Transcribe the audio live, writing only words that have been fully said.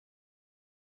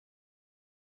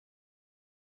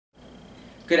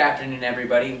Good afternoon,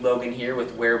 everybody. Logan here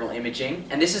with Wearable Imaging,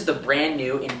 and this is the brand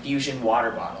new Infusion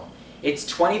water bottle. It's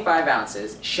 25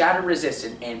 ounces, shatter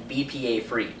resistant, and BPA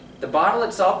free. The bottle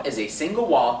itself is a single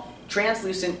wall,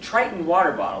 translucent Triton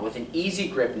water bottle with an easy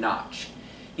grip notch.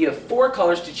 You have 4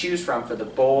 colors to choose from for the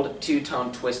bold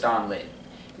two-tone twist-on lid.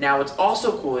 Now what's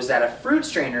also cool is that a fruit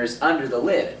strainer is under the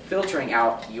lid, filtering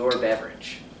out your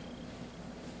beverage.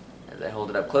 As I hold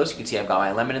it up close, you can see I've got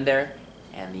my lemon in there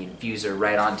and the infuser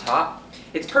right on top.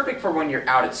 It's perfect for when you're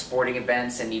out at sporting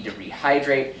events and need to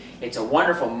rehydrate. It's a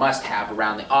wonderful must-have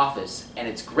around the office, and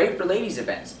it's great for ladies'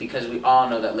 events because we all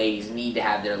know that ladies need to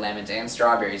have their lemons and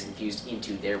strawberries infused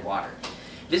into their water.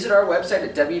 Visit our website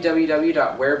at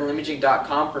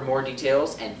www.wearableimaging.com for more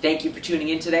details, and thank you for tuning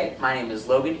in today. My name is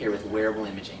Logan here with Wearable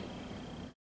Imaging.